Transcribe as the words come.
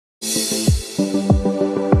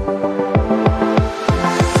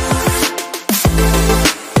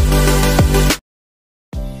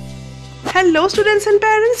Hello students and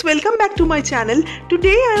parents, welcome back to my channel.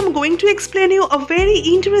 Today I am going to explain you a very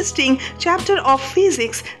interesting chapter of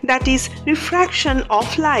physics, that is refraction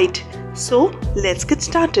of light. So let's get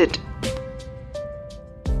started.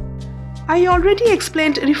 I already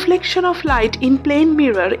explained reflection of light in plane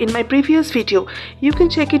mirror in my previous video. You can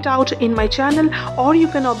check it out in my channel or you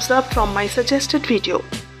can observe from my suggested video.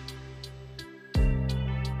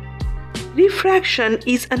 Refraction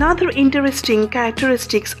is another interesting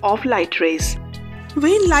characteristic of light rays.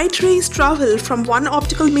 When light rays travel from one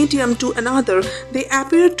optical medium to another, they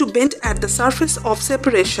appear to bend at the surface of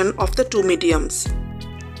separation of the two mediums.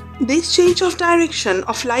 This change of direction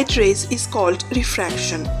of light rays is called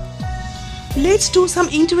refraction. Let's do some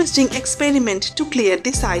interesting experiment to clear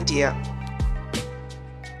this idea.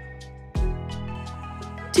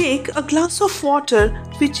 Take a glass of water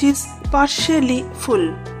which is partially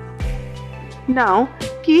full. Now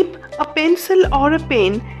keep a pencil or a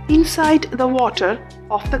pen inside the water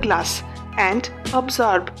of the glass and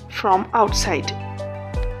observe from outside.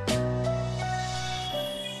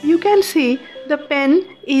 You can see the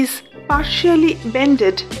pen is partially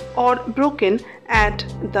bended or broken at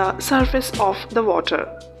the surface of the water.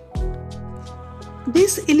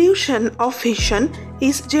 This illusion of vision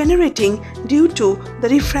is generating due to the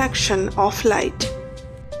refraction of light.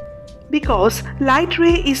 Because light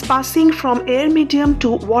ray is passing from air medium to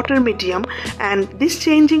water medium, and this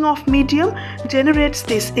changing of medium generates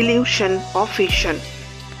this illusion of vision.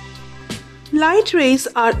 Light rays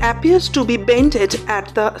appears to be bended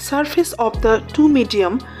at the surface of the two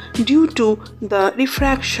medium due to the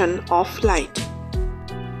refraction of light.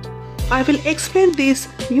 I will explain this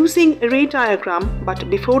using a ray diagram, but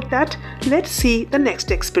before that, let's see the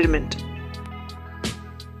next experiment.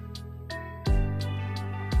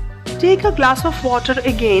 Take a glass of water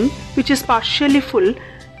again, which is partially full,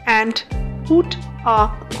 and put a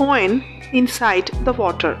coin inside the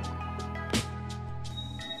water.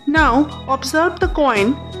 Now observe the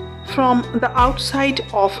coin from the outside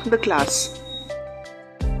of the glass.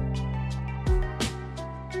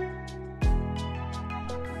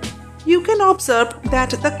 You can observe that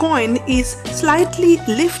the coin is slightly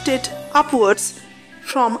lifted upwards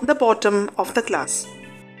from the bottom of the glass.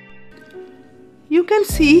 You can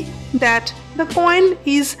see that the coin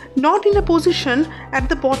is not in a position at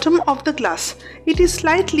the bottom of the glass. It is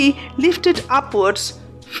slightly lifted upwards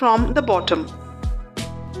from the bottom.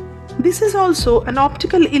 This is also an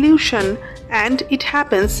optical illusion, and it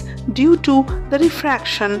happens due to the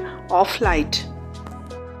refraction of light.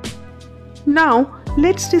 Now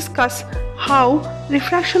let's discuss how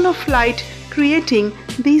refraction of light creating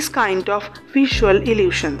these kind of visual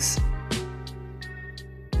illusions.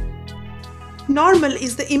 Normal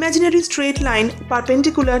is the imaginary straight line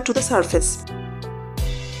perpendicular to the surface.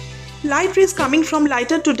 Light rays coming from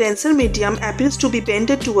lighter to denser medium appears to be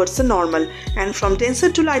bended towards the normal, and from denser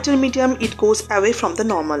to lighter medium it goes away from the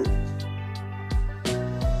normal.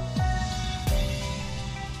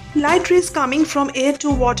 Light rays coming from air to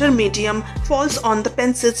water medium falls on the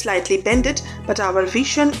pencil slightly bended, but our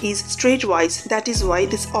vision is straightwise. That is why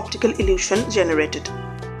this optical illusion generated.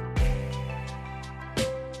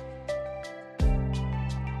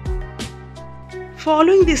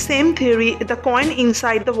 Following the same theory, the coin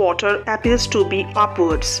inside the water appears to be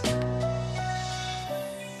upwards.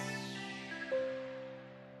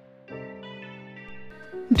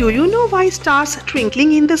 Do you know why stars are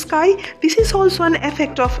twinkling in the sky? This is also an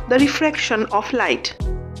effect of the refraction of light.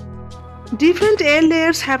 Different air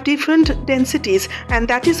layers have different densities, and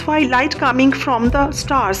that is why light coming from the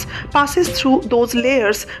stars passes through those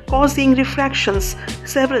layers, causing refractions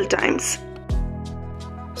several times.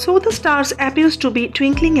 So the stars appears to be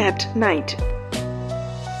twinkling at night.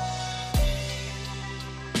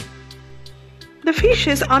 The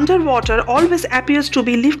fishes underwater always appears to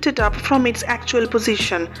be lifted up from its actual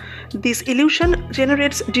position. This illusion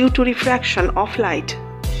generates due to refraction of light.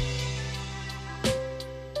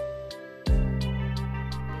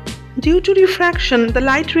 Due to refraction, the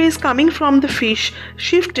light rays coming from the fish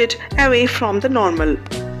shifted away from the normal.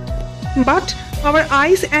 But our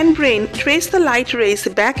eyes and brain trace the light rays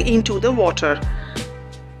back into the water.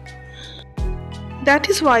 That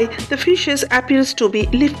is why the fishes appears to be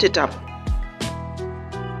lifted up.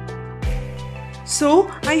 So,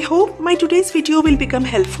 I hope my today's video will become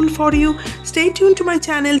helpful for you. Stay tuned to my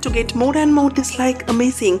channel to get more and more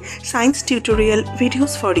amazing science tutorial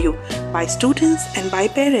videos for you by students and by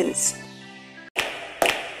parents.